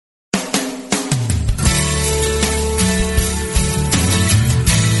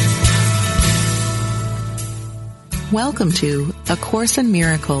Welcome to A Course in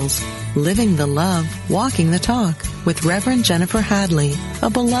Miracles, Living the Love, Walking the Talk, with Reverend Jennifer Hadley, a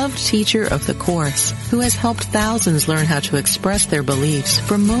beloved teacher of the Course who has helped thousands learn how to express their beliefs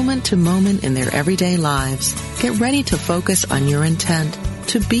from moment to moment in their everyday lives. Get ready to focus on your intent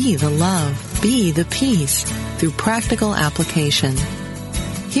to be the love, be the peace, through practical application.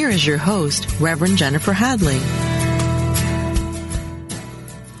 Here is your host, Reverend Jennifer Hadley.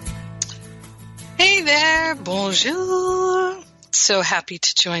 Hey there, bonjour. So happy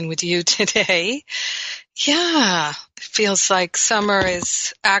to join with you today. Yeah, it feels like summer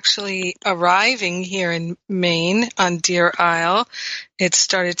is actually arriving here in Maine on Deer Isle. It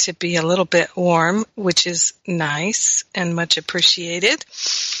started to be a little bit warm, which is nice and much appreciated.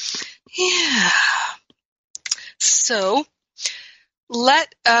 Yeah. So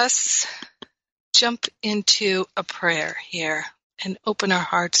let us jump into a prayer here and open our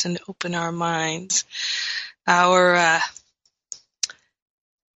hearts and open our minds. Our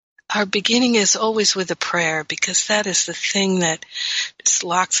beginning is always with a prayer, because that is the thing that just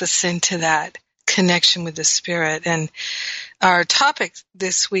locks us into that connection with the Spirit. And our topic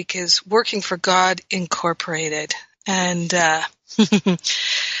this week is Working for God Incorporated. And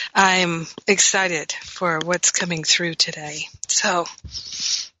I'm excited for what's coming through today. So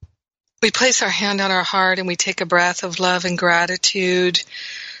we place our hand on our heart and we take a breath of love and gratitude,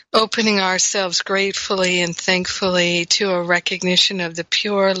 opening ourselves gratefully and thankfully to a recognition of the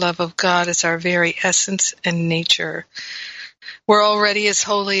pure love of God as our very essence and nature. We're already as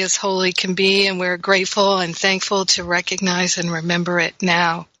holy can be, and we're grateful and thankful to recognize and remember it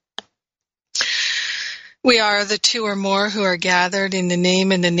now. We are the two or more who are gathered in the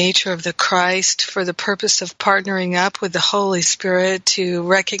name and the nature of the Christ for the purpose of partnering up with the Holy Spirit to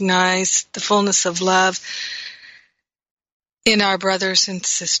recognize the fullness of love in our brothers and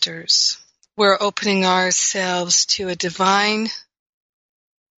sisters. We're opening ourselves to a divine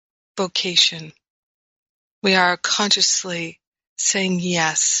vocation. We are consciously saying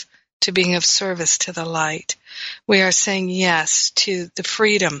yes to being of service to the light. We are saying yes to the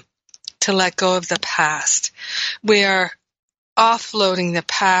freedom to let go of the past. We are offloading the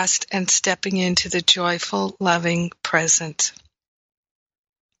past and stepping into the joyful, loving present.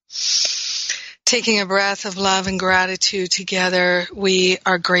 Taking a breath of love and gratitude together, we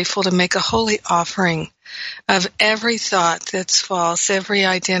are grateful to make a holy offering of every thought that's false, every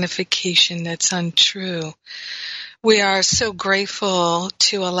identification that's untrue. We are so grateful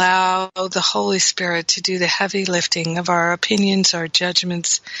to allow the Holy Spirit to do the heavy lifting of our opinions, our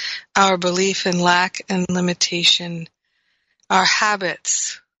judgments, our belief in lack and limitation, our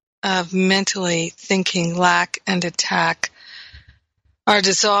habits of mentally thinking lack and attack, are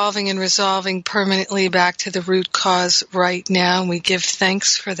dissolving and resolving permanently back to the root cause right now, and we give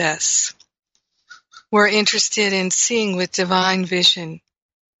thanks for this. We're interested in seeing with divine vision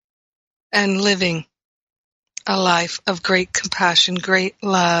and living a life of great compassion, great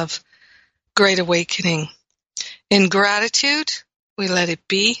love, great awakening. In gratitude, we let it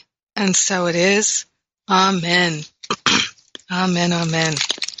be, and so it is. Amen. Amen, amen.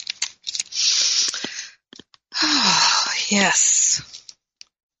 Oh, yes.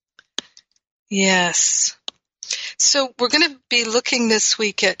 Yes. So we're going to be looking this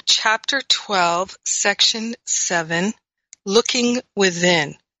week at Chapter 12, Section 7, Looking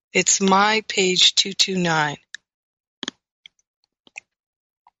Within. It's my page 229.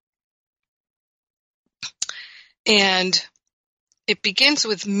 And it begins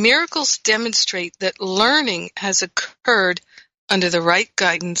with miracles demonstrate that learning has occurred under the right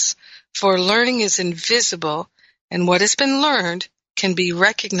guidance, for learning is invisible, and what has been learned can be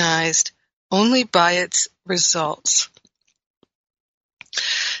recognized only by its results.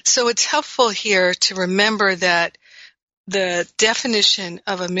 So it's helpful here to remember that the definition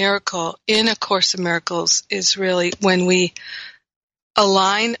of a miracle in A Course in Miracles is really when we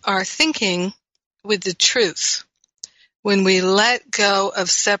align our thinking with the truth, when we let go of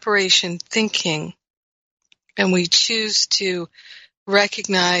separation thinking and we choose to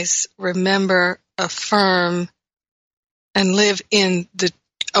recognize, remember, affirm, and live in the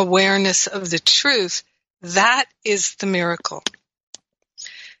awareness of the truth, that is the miracle.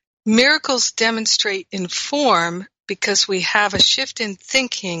 Miracles demonstrate in form because we have a shift in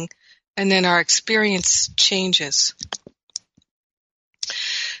thinking and then our experience changes.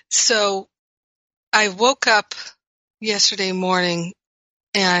 So I woke up yesterday morning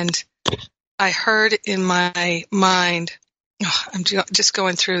and I heard in my mind, I'm just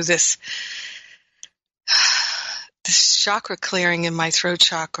going through this chakra clearing in my throat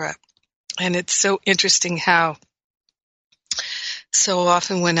chakra. And it's so interesting how so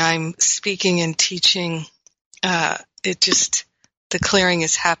often when I'm speaking and teaching the clearing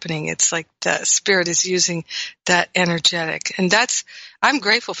is happening. It's like the Spirit is using that energetic. And I'm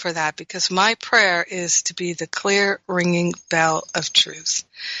grateful for that, because my prayer is to be the clear ringing bell of truth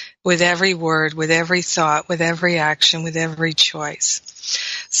with every word, with every thought, with every action, with every choice.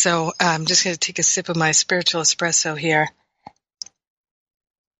 So I'm just going to take a sip of my spiritual espresso here.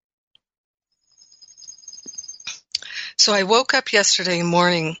 So I woke up yesterday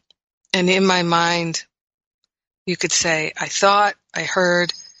morning, and in my mind, you could say, I thought, I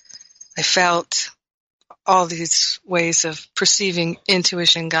heard, I felt, all these ways of perceiving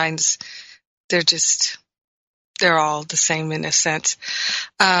intuition, guidance. They're all the same in a sense.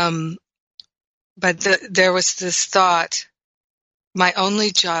 But there was this thought, my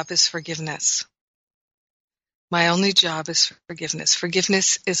only job is forgiveness. My only job is forgiveness.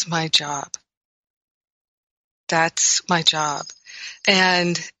 Forgiveness is my job. That's my job.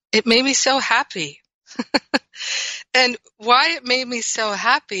 And it made me so happy. And why it made me so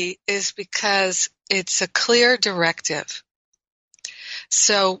happy is because it's a clear directive.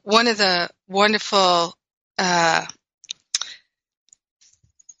 So one of the wonderful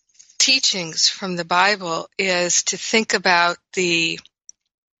teachings from the Bible is to think about the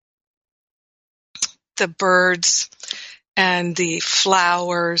birds and the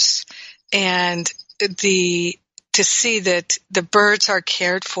flowers, and to see that the birds are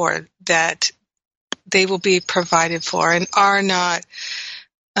cared for, that they will be provided for, and are not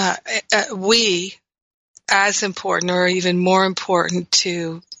we as important or even more important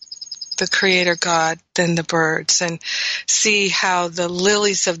to the Creator God than the birds, and see how the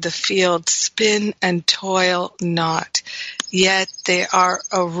lilies of the field spin and toil not, yet they are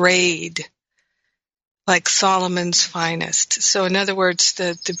arrayed like Solomon's finest. So in other words,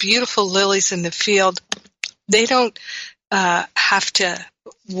 the beautiful lilies in the field, they don't have to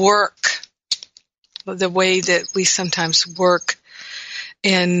work the way that we sometimes work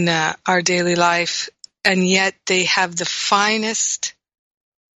in our daily life, and yet they have the finest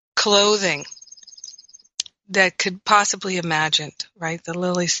clothing that could possibly imagined, right? The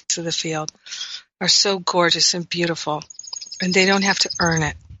lilies of the field are so gorgeous and beautiful, and they don't have to earn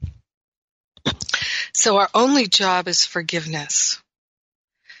it. So our only job is forgiveness.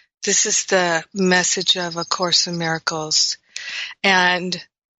 This is the message of A Course in Miracles. And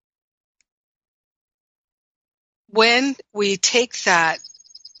when we take that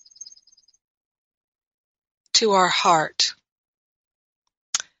to our heart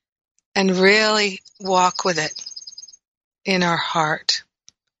and really walk with it in our heart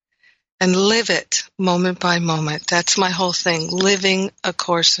and live it moment by moment, that's my whole thing, living A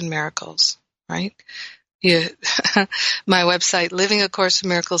Course in Miracles, right? My website,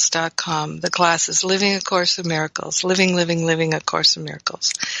 livingacourseinmiracles.com. The class is Living A Course in Miracles, living A Course in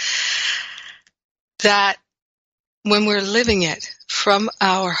Miracles. That when we're living it from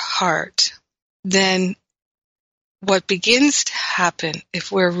our heart, then what begins to happen,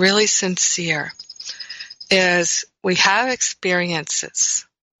 if we're really sincere, is we have experiences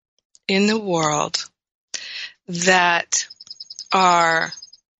in the world that are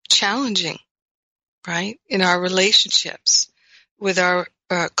challenging, right? In our relationships, with our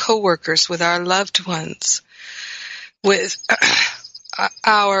coworkers, with our loved ones, with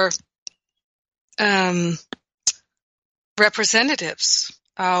our representatives,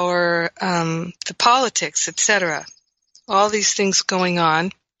 the politics, etc. All these things going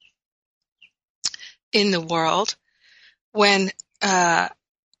on in the world. When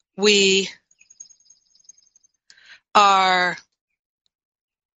we are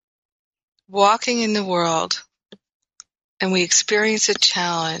walking in the world and we experience a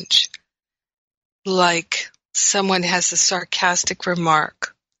challenge, like someone has a sarcastic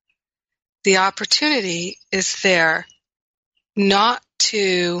remark, the opportunity is there not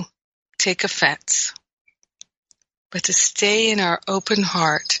to take offense, but to stay in our open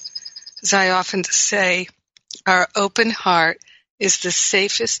heart. As I often say, our open heart is the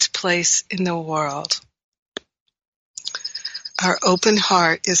safest place in the world. Our open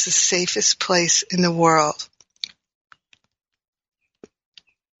heart is the safest place in the world.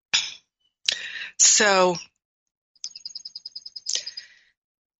 So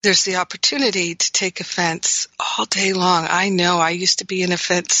there's the opportunity to take offense all day long. I know I used to be an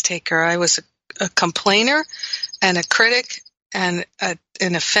offense taker. I was a complainer and a critic and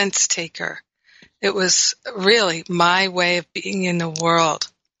an offense taker. It was really my way of being in the world.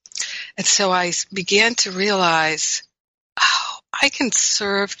 And so I began to realize, I can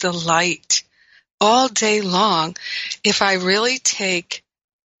serve the light all day long if I really take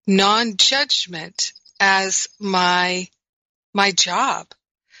non-judgment as my job.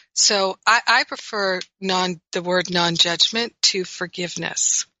 So I prefer the word non-judgment to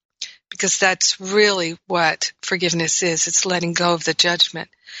forgiveness, because that's really what forgiveness is. It's letting go of the judgment.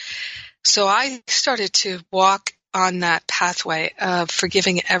 So I started to walk on that pathway of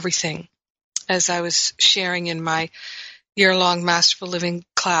forgiving everything. As I was sharing in my year-long Masterful Living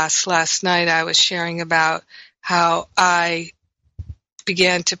class last night, I was sharing about how I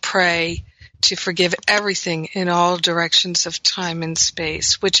began to pray to forgive everything in all directions of time and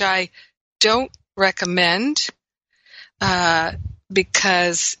space, which I don't recommend,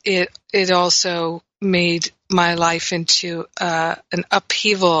 because it also made my life into an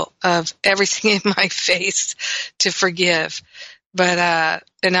upheaval of everything in my face to forgive. But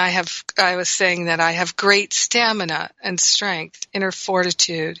and I was saying that I have great stamina and strength, inner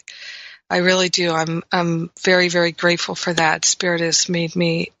fortitude. I really do. I'm very, very grateful for that. Spirit has made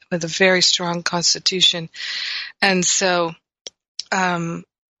me with a very strong constitution. And so,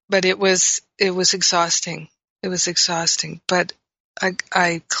 but it was exhausting. It was exhausting, but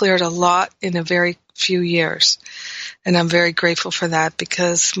I cleared a lot in a very few years. And I'm very grateful for that,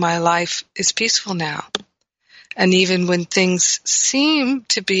 because my life is peaceful now. And even when things seem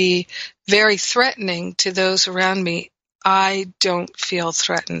to be very threatening to those around me, I don't feel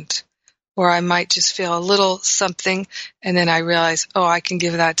threatened. Or I might just feel a little something, and then I realize, oh, I can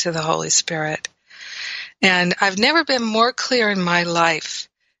give that to the Holy Spirit. And I've never been more clear in my life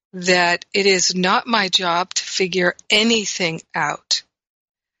that it is not my job to figure anything out.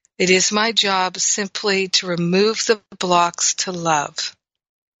 It is my job simply to remove the blocks to love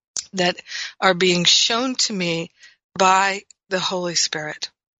that are being shown to me by the Holy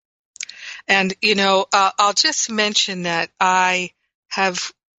Spirit. And, I'll just mention that I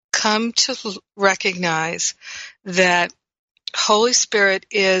have come to recognize that Holy Spirit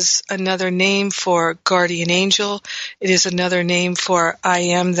is another name for guardian angel. It is another name for I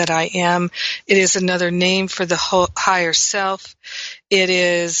am that I am. It is another name for the higher self. It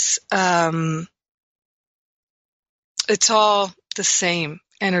is, it's all the same,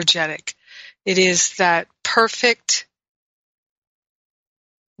 energetic. It is that perfect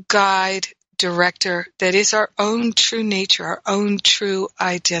guide, director that is our own true nature, our own true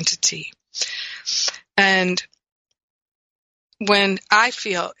identity. And when I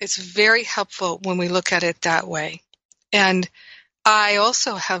feel it's very helpful when we look at it that way. And I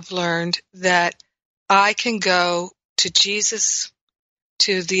also have learned that I can go to Jesus,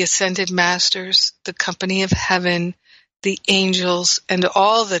 to the ascended masters, the company of heaven, the angels, and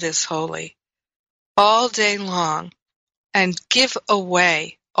all that is holy, all day long, and give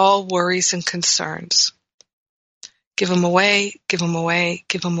away all worries and concerns. Give them away, give them away,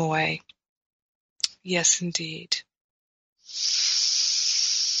 give them away. Yes, indeed.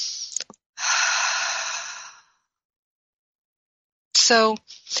 So,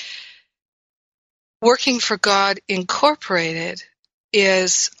 Working for God Incorporated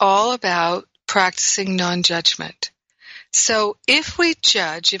is all about practicing non-judgment. So if we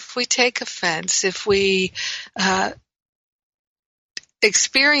judge, if we take offense, if we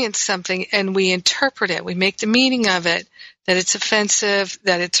experience something and we interpret it, we make the meaning of it, that it's offensive,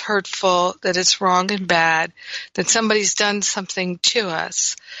 that it's hurtful, that it's wrong and bad, that somebody's done something to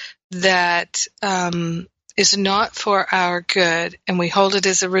us that is not for our good, and we hold it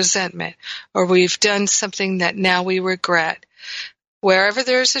as a resentment, or we've done something that now we regret. Wherever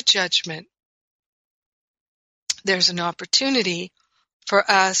there's a judgment, there's an opportunity for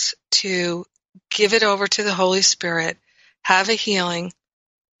us to give it over to the Holy Spirit, have a healing,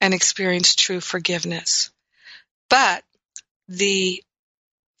 and experience true forgiveness. But the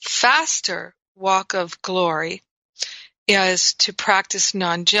faster walk of glory is to practice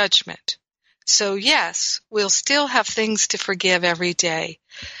non-judgment. So yes, we'll still have things to forgive every day.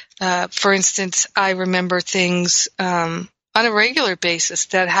 For instance, I remember things on a regular basis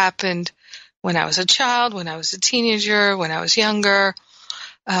that happened when I was a child, when I was a teenager, when I was younger,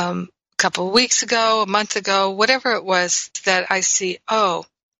 a couple of weeks ago, a month ago, whatever it was that I see, oh,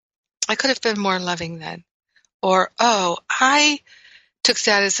 I could have been more loving then. Or, oh, I took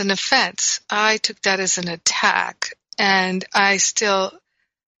that as an offense. I took that as an attack. And I still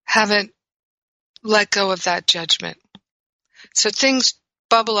haven't let go of that judgment. So things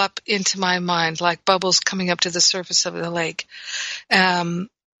bubble up into my mind like bubbles coming up to the surface of the lake. And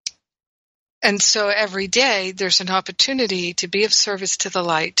so every day there's an opportunity to be of service to the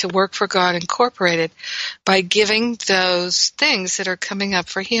light, to work for God Incorporated by giving those things that are coming up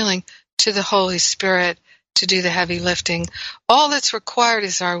for healing to the Holy Spirit to do the heavy lifting. All that's required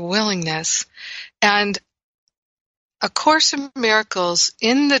is our willingness. And A Course in Miracles,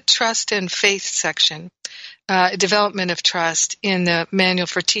 in the Trust and Faith section, development of trust in the Manual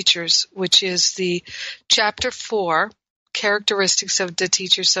for Teachers, which is the Chapter 4, Characteristics of the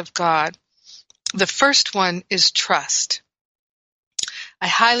Teachers of God. The first one is trust. I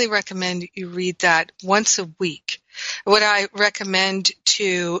highly recommend you read that once a week. What I recommend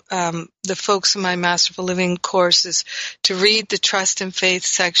to the folks in my Masterful Living course is to read the Trust and Faith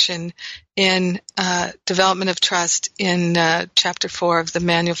section in Development of Trust in Chapter 4 of the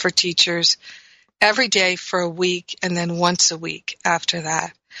Manual for Teachers every day for a week, and then once a week after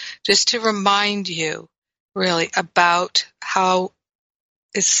that, just to remind you really about how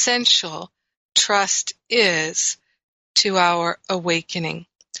essential trust is to our awakening.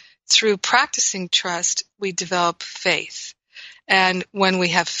 Through practicing trust, we develop faith. And when we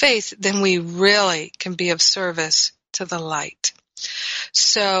have faith, then we really can be of service to the light.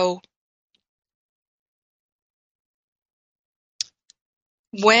 So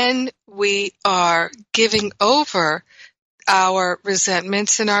when we are giving over our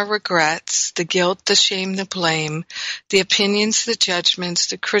resentments and our regrets, the guilt, the shame, the blame, the opinions, the judgments,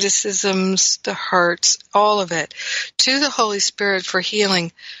 the criticisms, the hurts, all of it, to the Holy Spirit for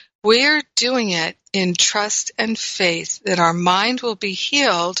healing, we're doing it in trust and faith that our mind will be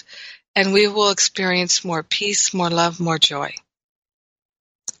healed and we will experience more peace, more love, more joy.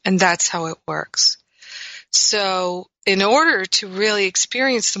 And that's how it works. So in order to really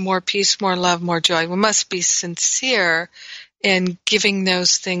experience the more peace, more love, more joy, we must be sincere in giving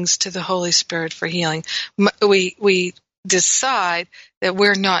those things to the Holy Spirit for healing. We decide that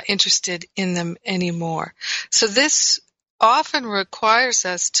we're not interested in them anymore. So this often requires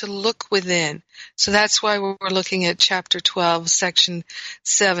us to look within. So that's why we're looking at Chapter 12, Section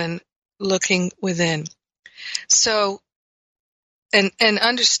 7, looking within. So, and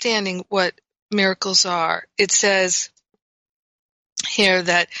understanding what miracles are. It says here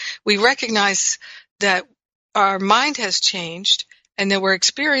that we recognize that our mind has changed and that we're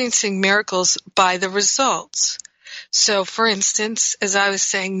experiencing miracles by the results. So, for instance, as I was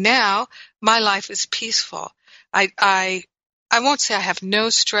saying now, my life is peaceful. I won't say I have no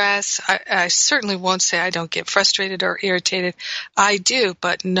stress. I certainly won't say I don't get frustrated or irritated. I do,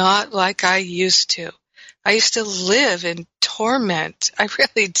 but not like I used to. I used to live in torment. I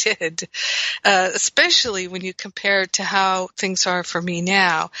really did, especially when you compare it to how things are for me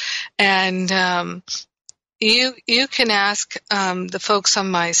now. And you can ask the folks on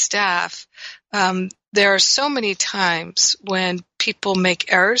my staff. There are so many times when people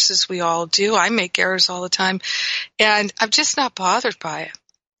make errors, as we all do. I make errors all the time, and I'm just not bothered by it.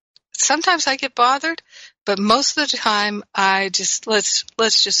 Sometimes I get bothered, but most of the time I just let's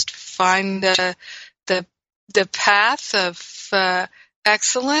just find the path of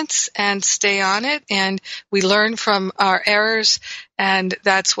excellence and stay on it, and we learn from our errors, and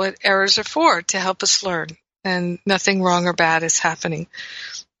that's what errors are for, to help us learn, and nothing wrong or bad is happening.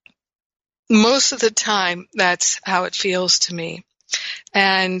 Most of the time, that's how it feels to me.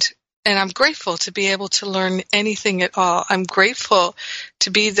 And I'm grateful to be able to learn anything at all. I'm grateful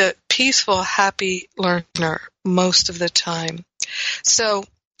to be the peaceful, happy learner most of the time. So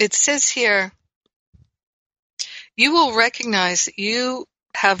it says here, you will recognize that you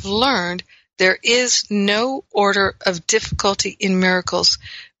have learned there is no order of difficulty in miracles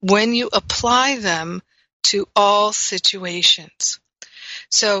when you apply them to all situations.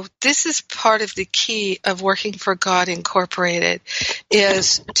 So this is part of the key of working for God Incorporated,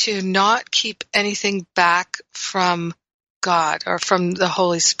 is to not keep anything back from God or from the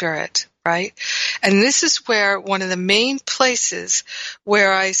Holy Spirit, right? And this is where one of the main places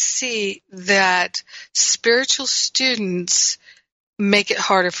where I see that spiritual students make it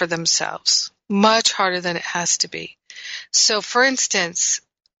harder for themselves, much harder than it has to be. So, for instance,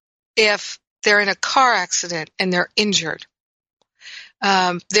 if they're in a car accident and they're injured,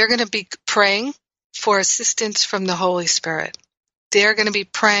 they're going to be praying for assistance from the Holy Spirit. They're going to be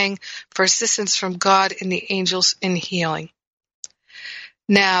praying for assistance from God and the angels in healing.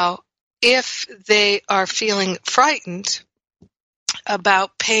 Now, if they are feeling frightened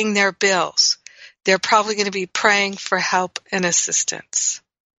about paying their bills, they're probably going to be praying for help and assistance.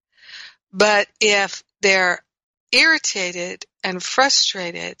 But if they're irritated and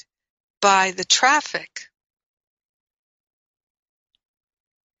frustrated by the traffic,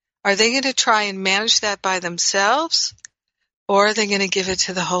 are they going to try and manage that by themselves, or are they going to give it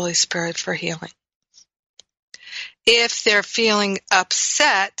to the Holy Spirit for healing? If they're feeling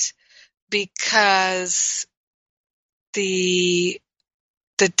upset because the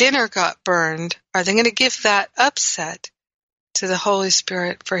dinner got burned, are they going to give that upset to the Holy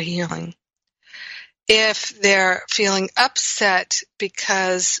Spirit for healing? If they're feeling upset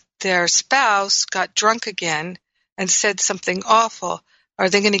because their spouse got drunk again and said something awful, are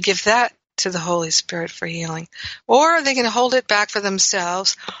they going to give that to the Holy Spirit for healing? Or are they going to hold it back for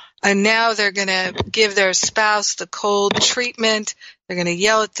themselves, and now they're going to give their spouse the cold treatment? They're going to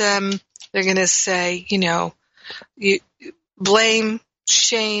yell at them. They're going to say, you blame,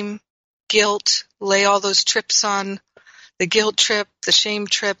 shame, guilt, lay all those trips on the guilt trip, the shame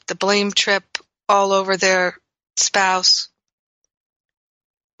trip, the blame trip all over their spouse.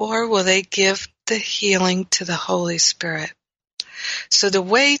 Or will they give the healing to the Holy Spirit? So the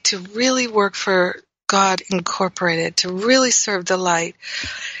way to really work for God Incorporated, to really serve the light,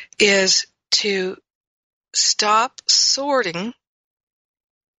 is to stop sorting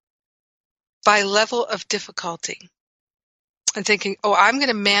by level of difficulty and thinking, I'm going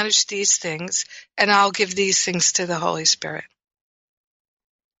to manage these things and I'll give these things to the Holy Spirit.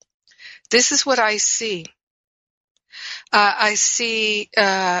 This is what I see. I see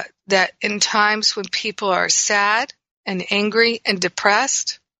that in times when people are sad and angry and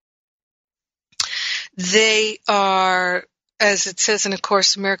depressed, they are, as it says in A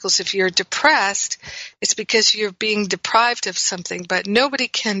Course in Miracles, if you're depressed, it's because you're being deprived of something, but nobody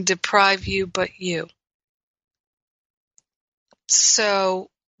can deprive you but you. So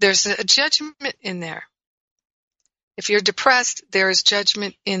there's a judgment in there. If you're depressed, there is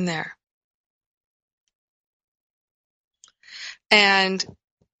judgment in there. And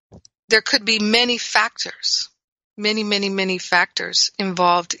there could be many factors, many factors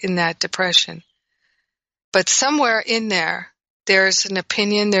involved in that depression. But somewhere in there, there's an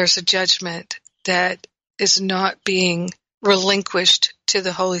opinion, there's a judgment that is not being relinquished to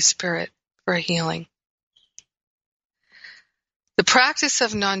the Holy Spirit for healing. The practice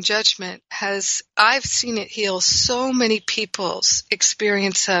of non-judgment I've seen it heal so many people's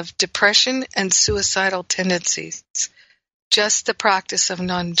experience of depression and suicidal tendencies. Just the practice of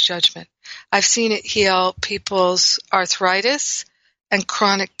non-judgment. I've seen it heal people's arthritis and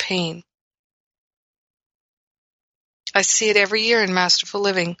chronic pain. I see it every year in Masterful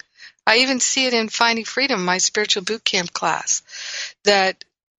Living. I even see it in Finding Freedom, my spiritual boot camp class,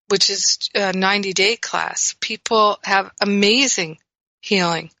 which is a 90-day class. People have amazing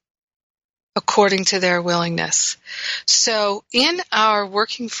healing according to their willingness. So in our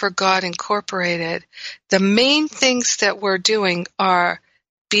Working for God Incorporated, the main things that we're doing are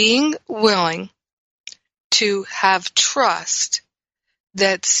being willing to have trust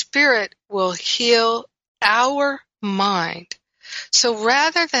that Spirit will heal our mind. So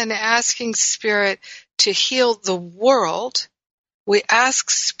rather than asking Spirit to heal the world, we ask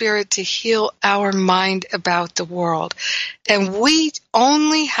Spirit to heal our mind about the world. And we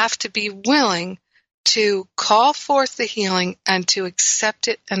only have to be willing to call forth the healing and to accept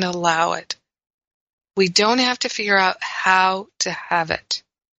it and allow it. We don't have to figure out how to have it.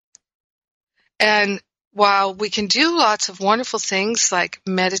 And while we can do lots of wonderful things like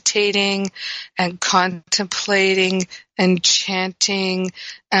meditating and contemplating and chanting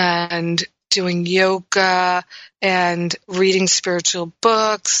and doing yoga and reading spiritual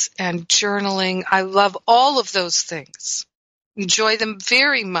books and journaling, I love all of those things. Enjoy them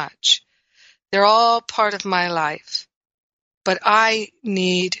very much. They're all part of my life. But I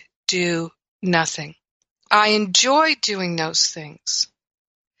need do nothing. I enjoy doing those things.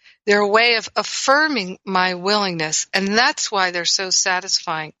 They're a way of affirming my willingness, and that's why they're so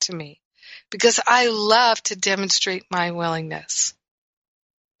satisfying to me, because I love to demonstrate my willingness,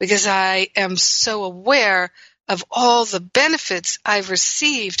 because I am so aware of all the benefits I've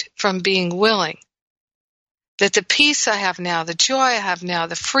received from being willing, that the peace I have now, the joy I have now,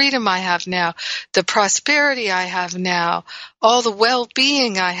 the freedom I have now, the prosperity I have now, all the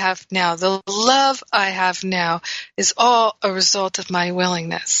well-being I have now, the love I have now is all a result of my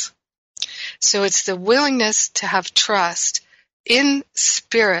willingness. So it's the willingness to have trust in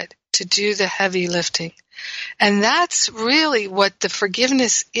Spirit to do the heavy lifting. And that's really what the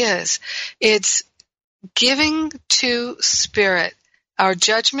forgiveness is. It's giving to Spirit our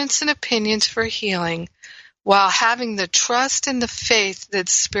judgments and opinions for healing while having the trust and the faith that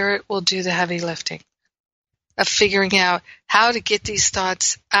Spirit will do the heavy lifting of figuring out how to get these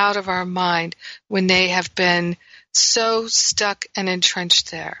thoughts out of our mind when they have been so stuck and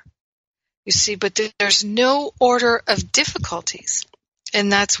entrenched there. You see, but there's no order of difficulties,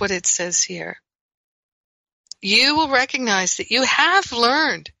 and that's what it says here. You will recognize that you have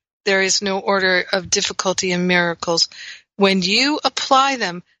learned there is no order of difficulty in miracles when you apply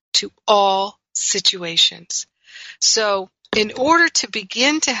them to all situations. So, in order to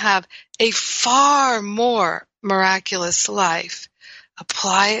begin to have a far more miraculous life,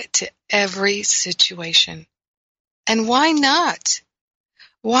 apply it to every situation. And why not?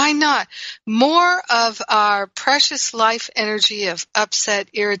 Why not? More of our precious life energy of upset,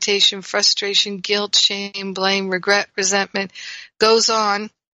 irritation, frustration, guilt, shame, blame, regret, resentment goes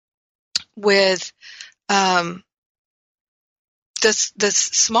on with the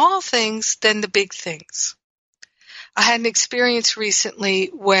small things than the big things. I had an experience recently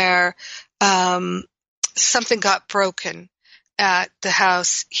where something got broken at the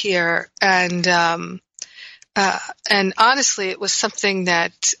house here, and honestly, it was something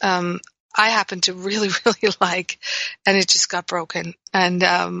that I happened to really, really like, and it just got broken. And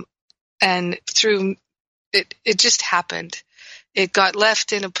through it just happened. It got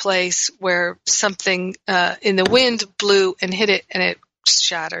left in a place where something in the wind blew and hit it, and it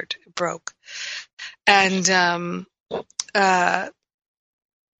shattered, it broke. And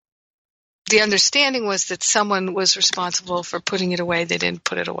the understanding was that someone was responsible for putting it away. They didn't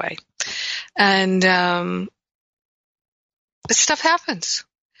put it away. And stuff happens.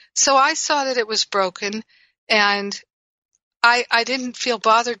 So I saw that it was broken, and I didn't feel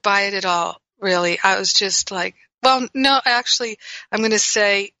bothered by it at all, really. I was just like, well, no, actually, I'm going to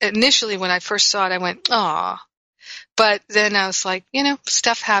say initially when I first saw it, I went, aw. But then I was like,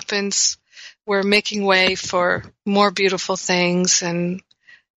 stuff happens. We're making way for more beautiful things, and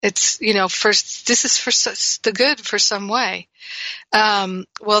it's, this is for the good for some way.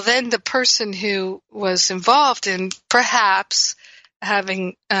 Well, then the person who was involved in perhaps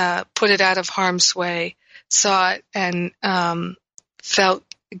having put it out of harm's way saw it and felt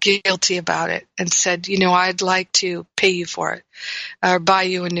guilty about it and said, I'd like to pay you for it or buy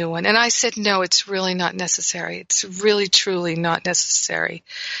you a new one. And I said, no, it's really not necessary. It's really, truly not necessary.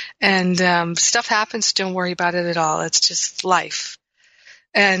 And stuff happens. Don't worry about it at all. It's just life.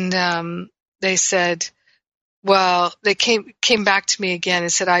 And they said, well, they came back to me again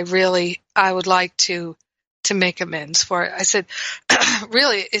and said, I would like to make amends for it. I said,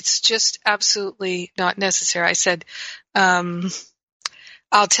 really, it's just absolutely not necessary. I said,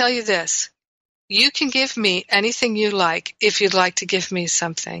 I'll tell you this. You can give me anything you like if you'd like to give me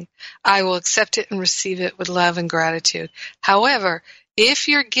something. I will accept it and receive it with love and gratitude. However, if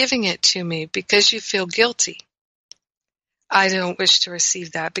you're giving it to me because you feel guilty, I don't wish to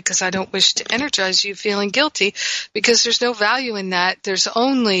receive that because I don't wish to energize you feeling guilty because there's no value in that. There's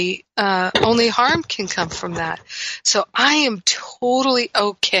only harm can come from that. So I am totally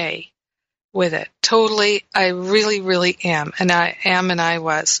okay with it. Totally. I really, really am. And I am and I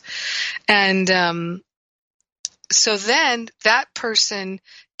was. And so then that person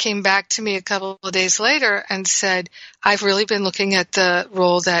came back to me a couple of days later and said, I've really been looking at the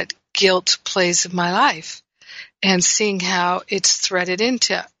role that guilt plays in my life and seeing how it's threaded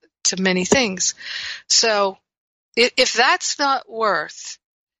into many things. So if that's not worth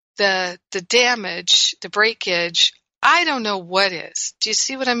the damage, the breakage, I don't know what is. Do you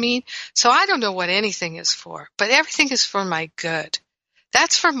see what I mean? So I don't know what anything is for, but everything is for my good.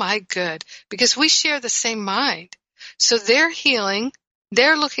 That's for my good because we share the same mind. So their healing,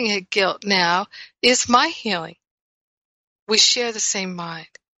 they're looking at guilt now, is my healing. We share the same mind.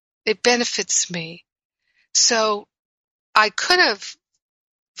 It benefits me. So I could have,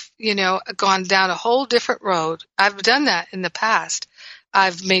 gone down a whole different road. I've done that in the past.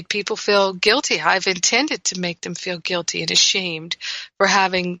 I've made people feel guilty. I've intended to make them feel guilty and ashamed for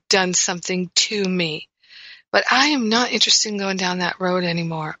having done something to me. But I am not interested in going down that road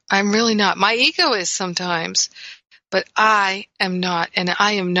anymore. I'm really not. My ego is sometimes, but I am not, and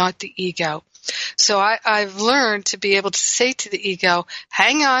I am not the ego. So I've learned to be able to say to the ego,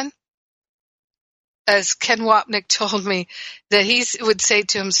 hang on. As Ken Wapnick told me, that he would say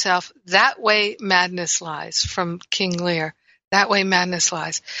to himself, that way madness lies, from King Lear. That way madness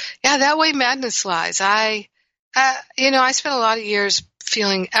lies. Yeah, that way madness lies. I spent a lot of years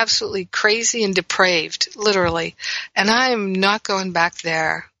feeling absolutely crazy and depraved, literally. And I'm not going back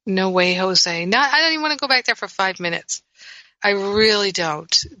there. No way, Jose. I don't even want to go back there for 5 minutes. I really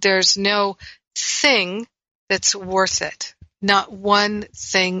don't. There's no thing that's worth it. Not one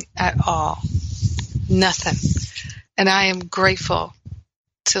thing at all. Nothing. And I am grateful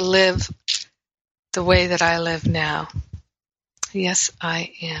to live the way that I live now. Yes,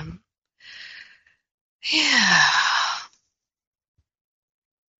 I am. Yeah.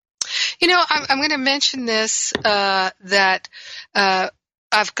 I'm going to mention this, that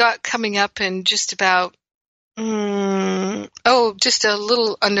I've got coming up in just about, just a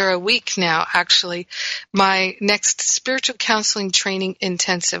little under a week now, actually, my next spiritual counseling training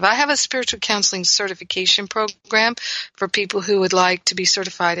intensive. I have a spiritual counseling certification program for people who would like to be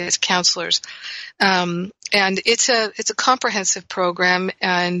certified as counselors. And it's a comprehensive program,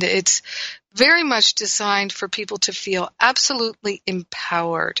 and it's very much designed for people to feel absolutely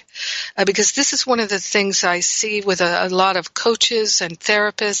empowered. Because this is one of the things I see with a lot of coaches and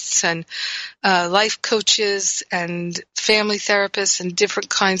therapists and life coaches and family therapists and different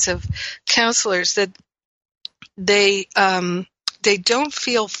kinds of counselors, that they don't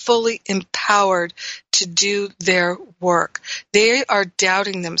feel fully empowered to do their work. They are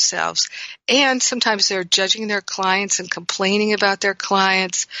doubting themselves, and sometimes they're judging their clients and complaining about their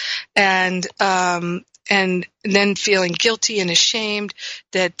clients, and then feeling guilty and ashamed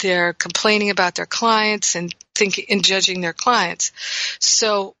that they're complaining about their clients and thinking and judging their clients.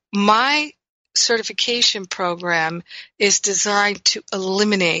 So my certification program is designed to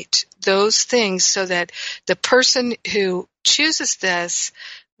eliminate those things so that the person who chooses this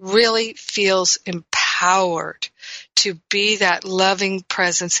really feels empowered to be that loving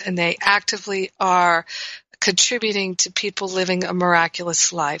presence, and they actively are contributing to people living a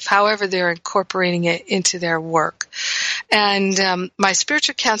miraculous life, however they're incorporating it into their work. And my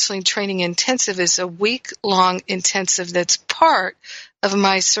spiritual counseling training intensive is a week-long intensive that's part of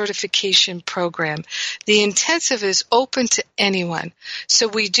my certification program. The intensive is open to anyone. So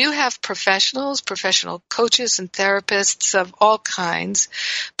we do have professionals, professional coaches and therapists of all kinds,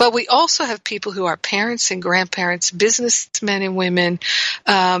 but we also have people who are parents and grandparents, businessmen and women,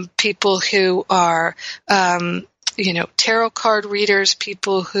 people who are tarot card readers,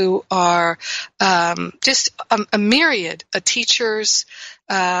 people who are just a myriad of teachers,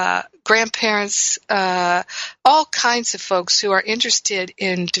 grandparents, all kinds of folks who are interested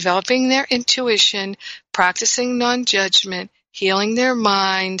in developing their intuition, practicing non-judgment, healing their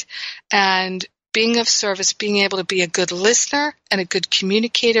mind, and being of service, being able to be a good listener and a good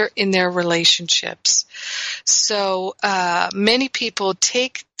communicator in their relationships. So many people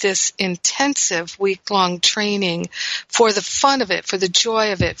take this intensive week-long training for the fun of it, for the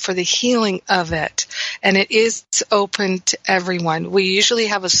joy of it, for the healing of it. And it is open to everyone. We usually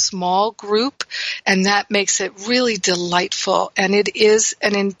have a small group, and that makes it really delightful. And it is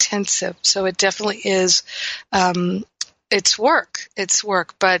an intensive, so it definitely is it's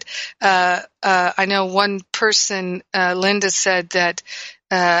work. But I know one person, Linda, said that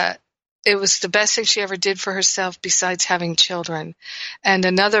it was the best thing she ever did for herself besides having children. And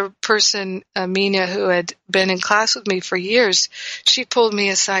another person, Mina, who had been in class with me for years, she pulled me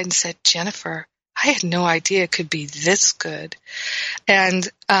aside and said, "Jennifer, I had no idea it could be this good." And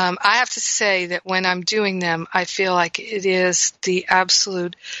I have to say that when I'm doing them, I feel like it is the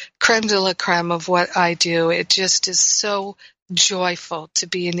absolute creme de la creme of what I do. It just is so joyful to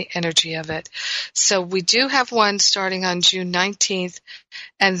be in the energy of it. So we do have one starting on June 19th,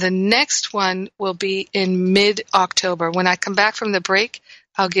 and the next one will be in mid-October. When I come back from the break,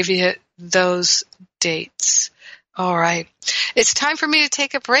 I'll give you those dates. All right. It's time for me to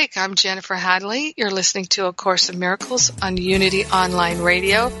take a break. I'm Jennifer Hadley. You're listening to A Course in Miracles on Unity Online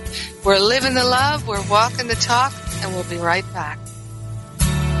Radio. We're living the love, we're walking the talk, and we'll be right back.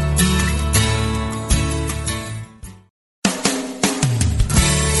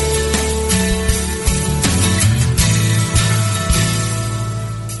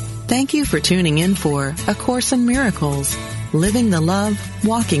 Thank you for tuning in for A Course in Miracles, living the love,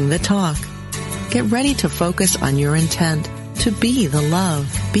 walking the talk. Get ready to focus on your intent to be the love,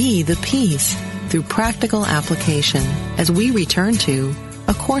 be the peace through practical application as we return to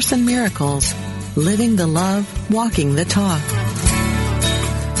A Course in Miracles, living the love, walking the talk.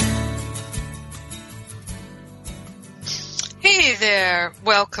 Hey there.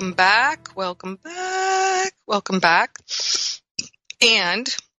 Welcome back.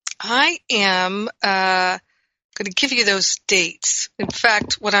 And I am going to give you those dates. In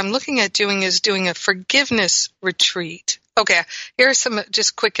fact, what I'm looking at doing is doing a forgiveness retreat. Okay, here are some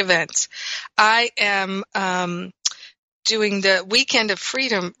just quick events. I am doing the Weekend of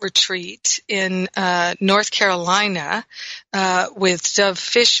Freedom retreat in North Carolina with Dove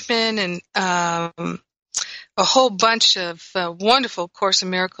Fishman and a whole bunch of wonderful Course in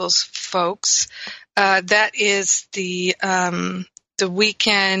Miracles folks. That is the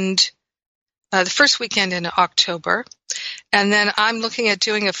weekend, the first weekend in October. And then I'm looking at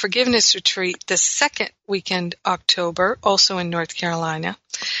doing a forgiveness retreat the second weekend October, also in North Carolina.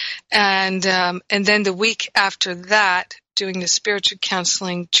 And then the week after that, doing the spiritual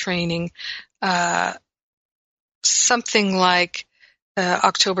counseling training, something like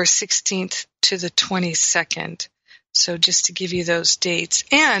October 16th to the 22nd. So just to give you those dates.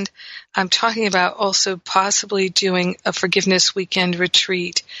 And I'm talking about also possibly doing a forgiveness weekend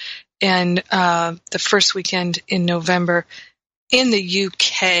retreat in the first weekend in November in the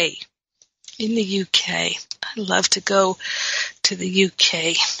UK. I love to go to the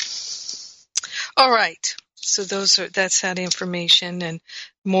UK. All right. So that's that information, and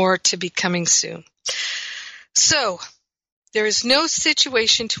more to be coming soon. So, there is no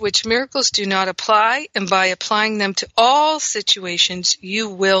situation to which miracles do not apply, and by applying them to all situations, you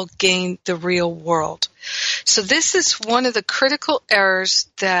will gain the real world. So this is one of the critical errors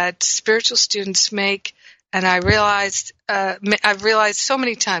that spiritual students make, and I've realized so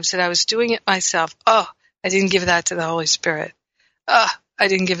many times that I was doing it myself. Oh, I didn't give that to the Holy Spirit. I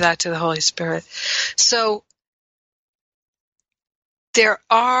didn't give that to the Holy Spirit. So there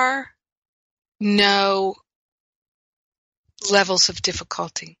are no levels of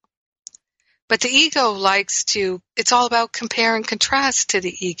difficulty. But the ego it's all about compare and contrast to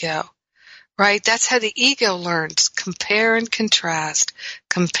the ego, right? That's how the ego learns, compare and contrast,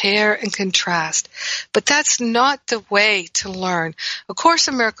 compare and contrast. But that's not the way to learn. A Course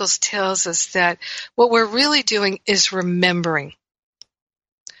in Miracles tells us that what we're really doing is remembering.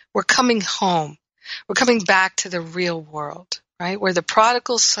 We're coming home. We're coming back to the real world, right? We're the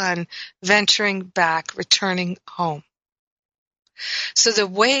prodigal son venturing back, returning home. So the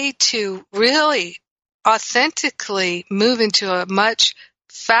way to really authentically move into a much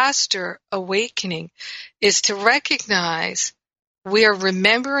faster awakening is to recognize we are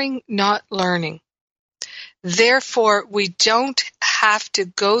remembering, not learning. Therefore, we don't have to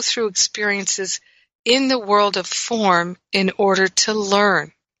go through experiences in the world of form in order to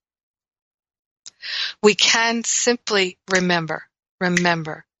learn. We can simply remember.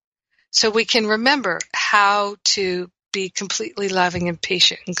 So we can remember how to be completely loving and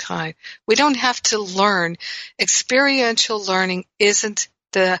patient and kind. We don't have to learn. Experiential learning isn't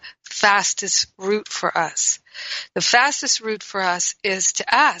the fastest route for us. The fastest route for us is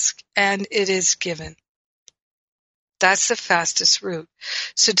to ask, and it is given. That's the fastest route.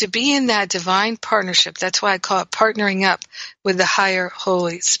 So to be in that divine partnership, that's why I call it partnering up with the higher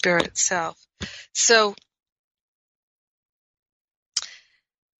Holy Spirit self. So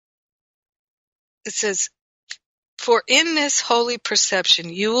it says, for in this holy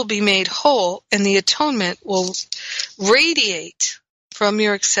perception you will be made whole, and the atonement will radiate from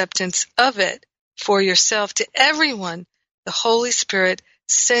your acceptance of it for yourself to everyone the Holy Spirit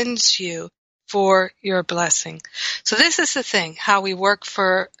sends you for your blessing. So this is the thing, how we work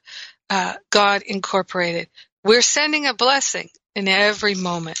for God Incorporated. We're sending a blessing in every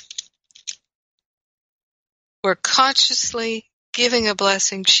moment. We're consciously giving a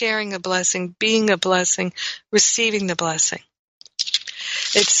blessing, sharing a blessing, being a blessing, receiving the blessing.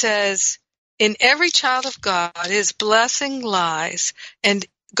 It says, in every child of God, his blessing lies, and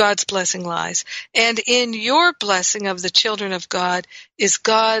God's blessing lies. And in your blessing of the children of God is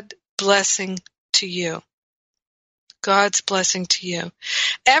God's blessing to you. God's blessing to you.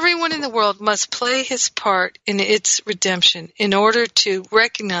 Everyone in the world must play his part in its redemption in order to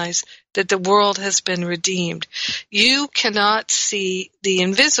recognize that the world has been redeemed. You cannot see the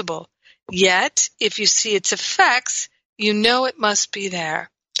invisible, yet if you see its effects, you know it must be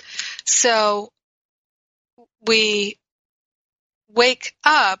there. So we wake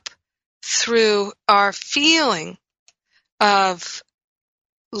up through our feeling of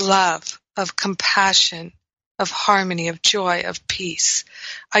love, of compassion, of harmony, of joy, of peace.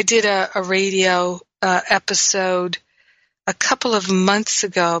 I did a radio episode a couple of months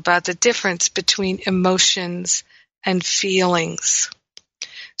ago about the difference between emotions and feelings.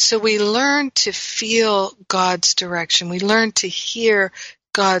 So we learn to feel God's direction. We learn to hear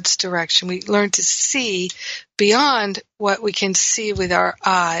God's direction. We learn to see beyond what we can see with our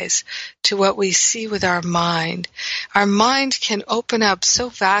eyes to what we see with our mind. Our mind can open up so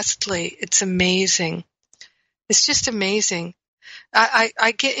vastly. It's amazing. It's just amazing.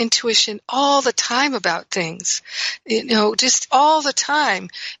 I get intuition all the time about things, just all the time.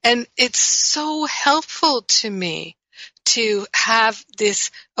 And it's so helpful to me to have this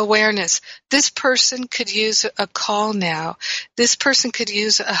awareness. This person could use a call now. This person could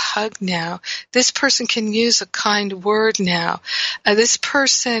use a hug now. This person can use a kind word now. This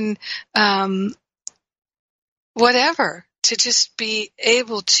person, whatever, to just be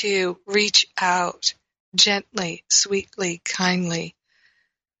able to reach out gently, sweetly, kindly,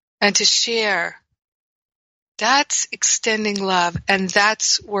 and to share. That's extending love, and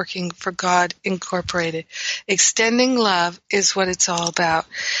that's working for God Incorporated. Extending love is what it's all about.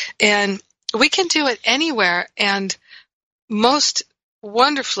 And we can do it anywhere, and most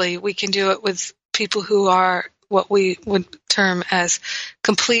wonderfully, we can do it with people who are what we would term as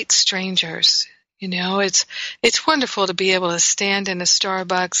complete strangers. It's wonderful to be able to stand in a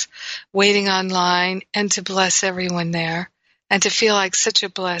Starbucks waiting online and to bless everyone there and to feel like such a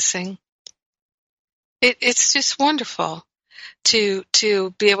blessing. It's just wonderful. to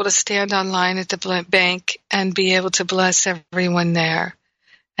be able to stand online at the bank and be able to bless everyone there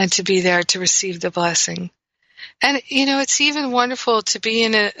and to be there to receive the blessing. And, it's even wonderful to be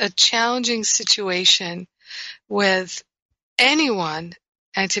in a challenging situation with anyone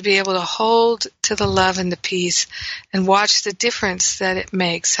and to be able to hold to the love and the peace and watch the difference that it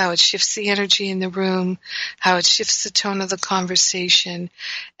makes, how it shifts the energy in the room, how it shifts the tone of the conversation,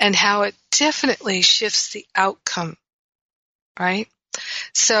 and how it definitely shifts the outcome, right?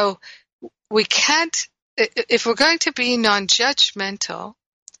 So we can't, if we're going to be non-judgmental,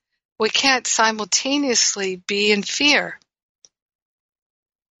 we can't simultaneously be in fear,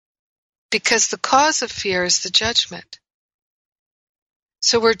 because the cause of fear is the judgment.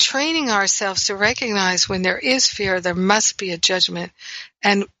 So we're training ourselves to recognize when there is fear, there must be a judgment,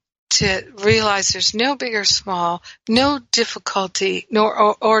 and to realize there's no big or small, no difficulty,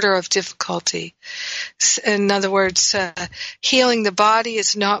 nor order of difficulty. In other words, healing the body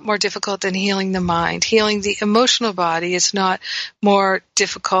is not more difficult than healing the mind. Healing the emotional body is not more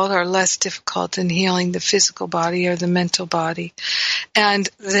difficult or less difficult than healing the physical body or the mental body. And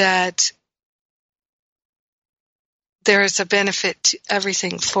that there is a benefit to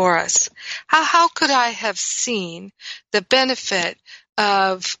everything for us. How could I have seen the benefit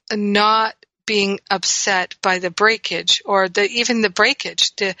of not being upset by the breakage or even the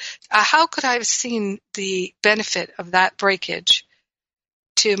breakage? How could I have seen the benefit of that breakage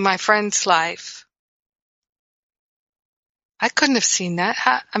to my friend's life? I couldn't have seen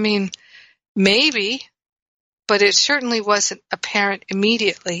that. Maybe, but it certainly wasn't apparent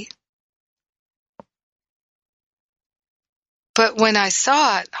immediately. But when I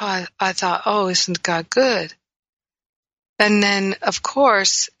saw it, I thought, oh, isn't God good? And then, of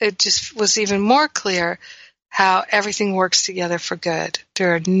course, it just was even more clear how everything works together for good.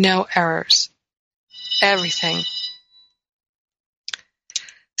 There are no errors. Everything.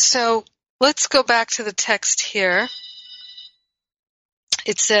 So let's go back to the text here.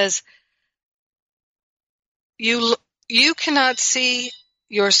 It says, you cannot see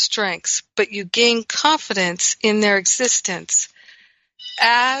your strengths, but you gain confidence in their existence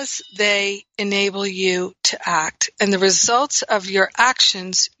as they enable you to act, and the results of your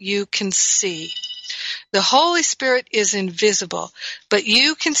actions you can see. The Holy Spirit is invisible, but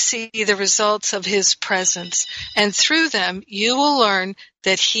you can see the results of His presence, and through them you will learn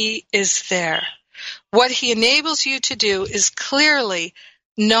that He is there. What He enables you to do is clearly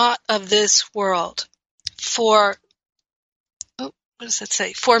not of this world. For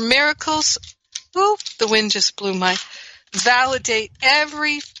miracles, the wind just blew validate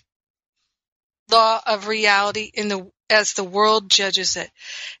every law of reality as the world judges it.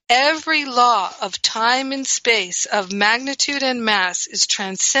 Every law of time and space, of magnitude and mass is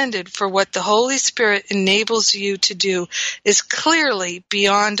transcended, for what the Holy Spirit enables you to do is clearly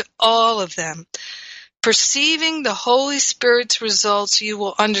beyond all of them. Perceiving the Holy Spirit's results, you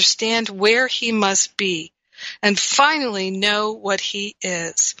will understand where He must be, and finally know what He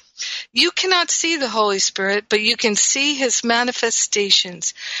is. You cannot see the Holy Spirit, but you can see His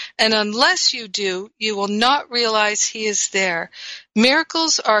manifestations, and unless you do, you will not realize He is there.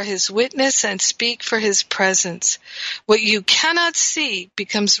 Miracles are His witness and speak for His presence. What you cannot see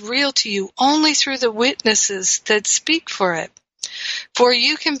becomes real to you only through the witnesses that speak for it. For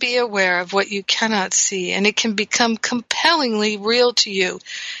you can be aware of what you cannot see, and it can become compellingly real to you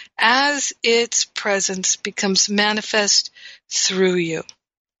as its presence becomes manifest through you.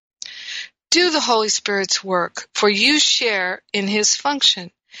 Do the Holy Spirit's work, for you share in His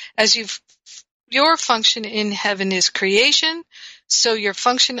function. As your function in heaven is creation, so your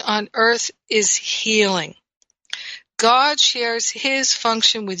function on earth is healing. God shares His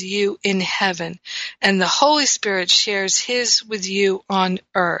function with you in heaven, and the Holy Spirit shares His with you on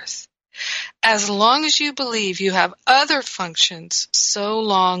earth. As long as you believe you have other functions, so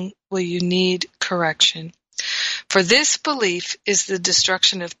long will you need correction. For this belief is the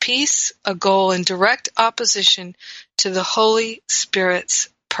destruction of peace, a goal in direct opposition to the Holy Spirit's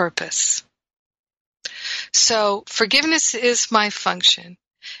purpose. So forgiveness is my function.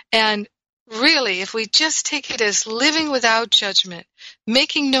 And really, if we just take it as living without judgment,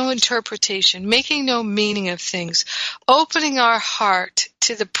 making no interpretation, making no meaning of things, opening our heart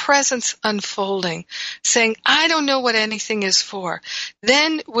to the presence unfolding, saying, I don't know what anything is for,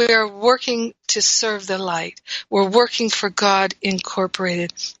 then we're working to serve the light. We're working for God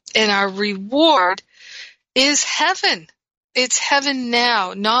Incorporated. And our reward is heaven. It's heaven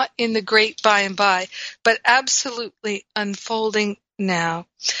now, not in the great by and by, but absolutely unfolding now.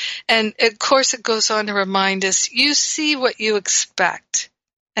 And of course it goes on to remind us, you see what you expect,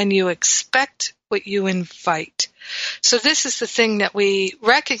 and you expect what you invite. So this is the thing that we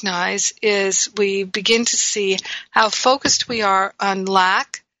recognize is we begin to see how focused we are on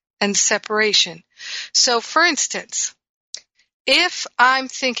lack and separation. So for instance, if I'm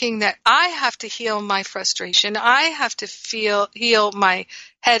thinking that I have to heal my frustration, I have to heal my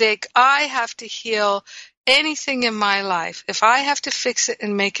headache, I have to heal anything in my life, if I have to fix it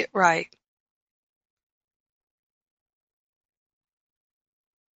and make it right,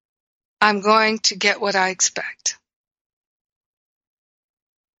 I'm going to get what I expect.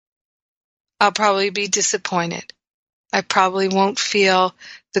 I'll probably be disappointed. I probably won't feel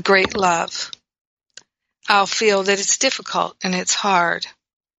the great love. I'll feel that it's difficult and it's hard,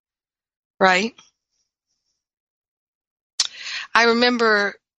 right? I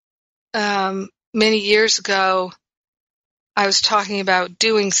remember many years ago, I was talking about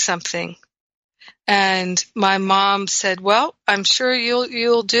doing something, and my mom said, "Well, I'm sure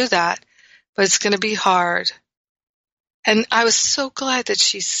you'll do that, but it's going to be hard." And I was so glad that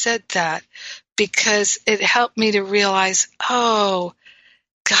she said that, because it helped me to realize, oh,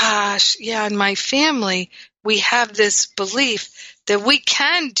 gosh, yeah, in my family, we have this belief that we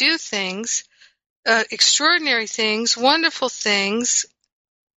can do things, extraordinary things, wonderful things,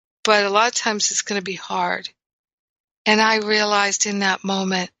 but a lot of times it's going to be hard. And I realized in that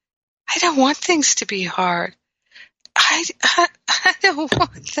moment, I don't want things to be hard. I don't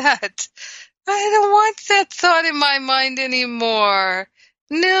want that. I don't want that thought in my mind anymore.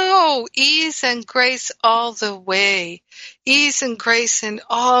 No, ease and grace all the way. Ease and grace in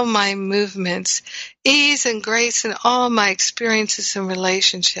all my movements. Ease and grace in all my experiences and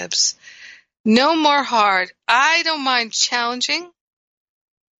relationships. No more hard. I don't mind challenging.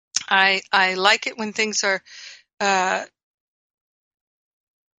 I like it when things are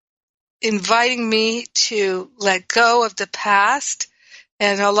inviting me to let go of the past.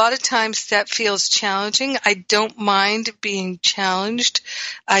 And a lot of times that feels challenging. I don't mind being challenged.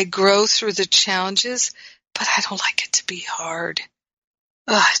 I grow through the challenges, but I don't like it to be hard.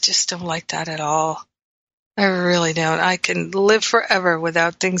 I just don't like that at all. I really don't. I can live forever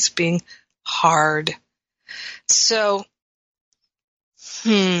without things being hard. So,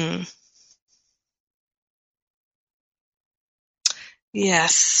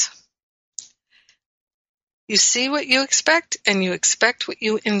 yes. You see what you expect, and you expect what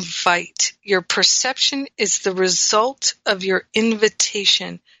you invite. Your perception is the result of your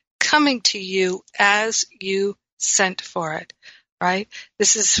invitation coming to you as you sent for it, right?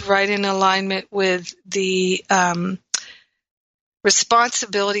 This is right in alignment with the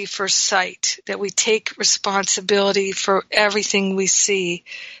responsibility for sight, that we take responsibility for everything we see,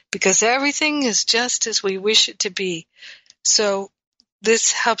 because everything is just as we wish it to be. So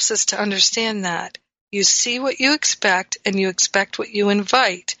this helps us to understand that. You see what you expect, and you expect what you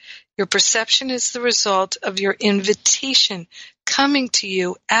invite. Your perception is the result of your invitation coming to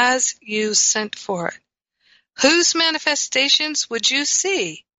you as you sent for it. Whose manifestations would you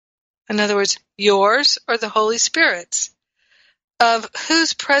see? In other words, yours or the Holy Spirit's? Of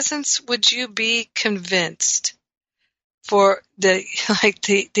whose presence would you be convinced? For the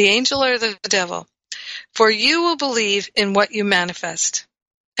angel or the devil? For you will believe in what you manifest.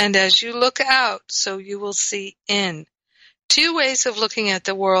 And as you look out, so you will see in. Two ways of looking at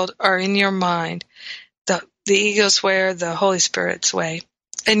the world are in your mind, the ego's way or the Holy Spirit's way.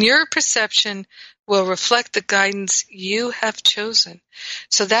 And your perception will reflect the guidance you have chosen.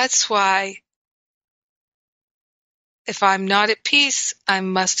 So that's why if I'm not at peace, I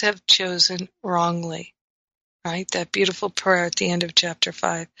must have chosen wrongly. Right? That beautiful prayer at the end of chapter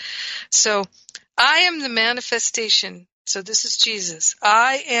 5. So I am the manifestation. So this is Jesus.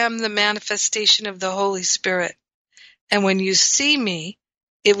 I am the manifestation of the Holy Spirit. And when you see me,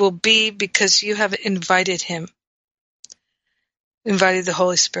 it will be because you have invited him, invited the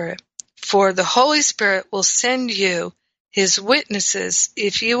Holy Spirit. For the Holy Spirit will send you his witnesses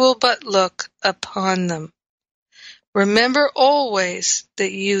if you will but look upon them. Remember always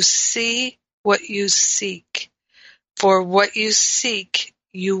that you see what you seek. For what you seek,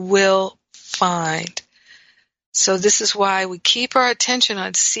 you will find. So this is why we keep our attention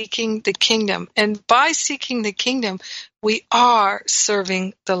on seeking the kingdom. And by seeking the kingdom, we are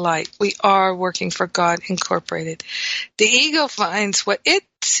serving the light. We are working for God Incorporated. The ego finds what it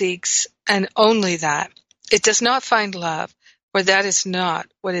seeks, and only that. It does not find love, for that is not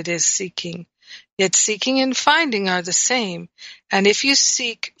what it is seeking. Yet seeking and finding are the same. And if you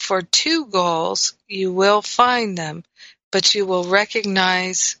seek for two goals, you will find them, but you will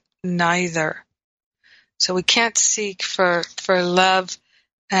recognize neither. So we can't seek for love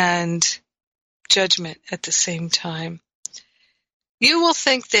and judgment at the same time. You will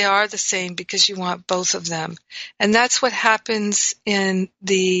think they are the same because you want both of them. And that's what happens in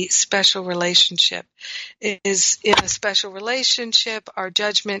the special relationship. Is in a special relationship, our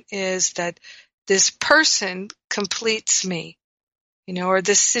judgment is that this person completes me, or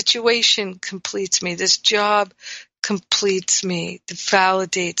this situation completes me, this job completes me,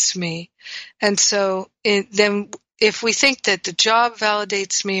 validates me. And so then if we think that the job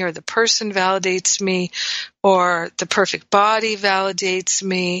validates me, or the person validates me, or the perfect body validates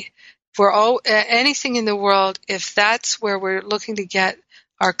me, anything in the world, if that's where we're looking to get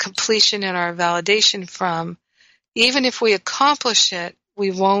our completion and our validation from, even if we accomplish it, we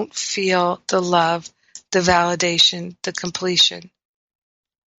won't feel the love, the validation, the completion.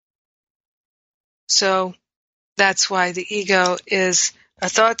 So that's why the ego is a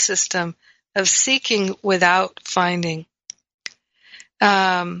thought system of seeking without finding.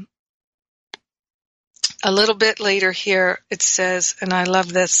 A little bit later here it says, and I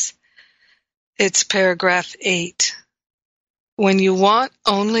love this, it's paragraph 8. When you want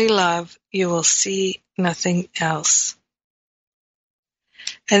only love, you will see nothing else.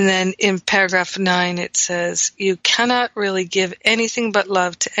 And then in paragraph 9 it says, you cannot really give anything but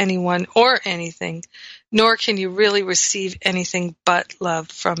love to anyone or anything, nor can you really receive anything but love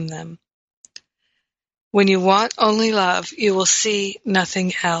from them. When you want only love, you will see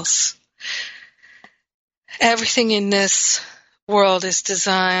nothing else. Everything in this world is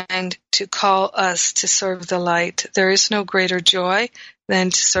designed to call us to serve the light. There is no greater joy than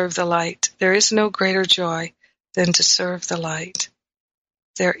to serve the light. There is no greater joy than to serve the light.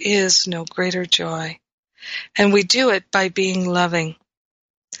 There is no greater joy. And we do it by being loving.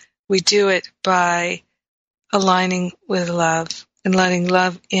 We do it by aligning with love and letting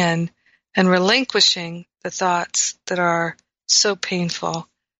love in and relinquishing the thoughts that are so painful,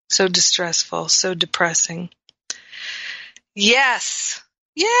 so distressful, so depressing. Yes.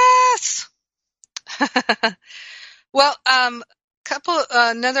 Yes. Well,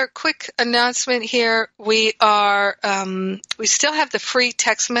 another quick announcement here. We still have the free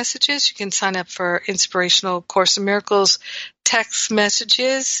text messages. You can sign up for Inspirational Course in Miracles text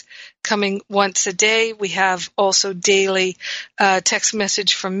messages coming once a day. We have also daily text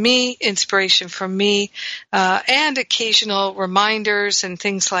message from me, inspiration from me, and occasional reminders and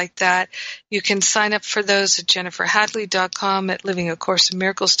things like that. You can sign up for those at jenniferhadley.com, at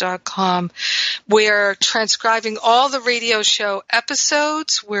livingacourseofmiracles.com. We're transcribing all the radio show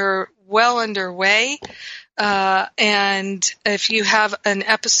episodes. We're well underway. And if you have an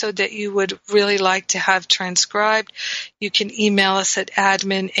episode that you would really like to have transcribed, you can email us at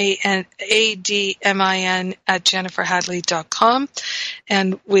admin, ADMIN, at jenniferhadley.com.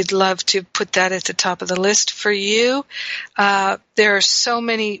 And we'd love to put that at the top of the list for you. There are so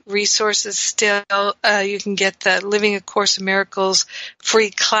many resources still. You can get the Living A Course in Miracles free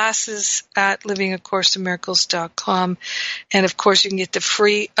classes at livingacourseofmiracles.com. And of course, you can get the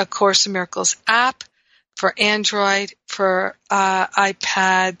free A Course in Miracles app for Android, for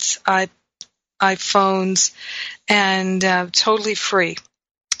iPads, iPhones, and totally free.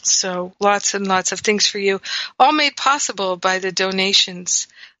 So lots and lots of things for you, all made possible by the donations,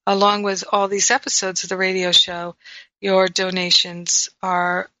 along with all these episodes of the radio show. Your donations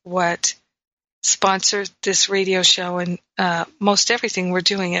are what sponsor this radio show and most everything we're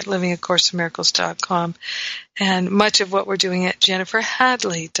doing at livingacourseofmiracles.com, and much of what we're doing at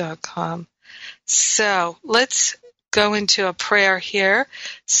jenniferhadley.com. So let's go into a prayer here.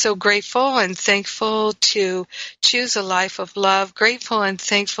 So grateful and thankful to choose a life of love, grateful and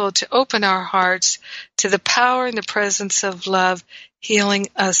thankful to open our hearts to the power and the presence of love healing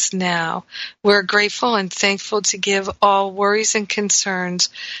us now. We're grateful and thankful to give all worries and concerns,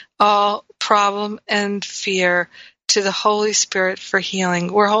 all problem and fear to the Holy Spirit for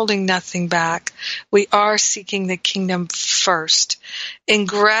healing. We're holding nothing back. We are seeking the kingdom first. In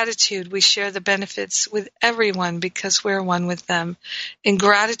gratitude, we share the benefits with everyone because we're one with them. In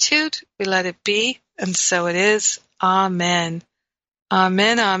gratitude, we let it be, and so it is. Amen.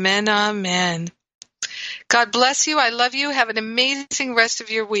 Amen, amen, amen. God bless you. I love you. Have an amazing rest of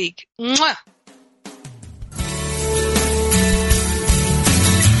your week. Mwah!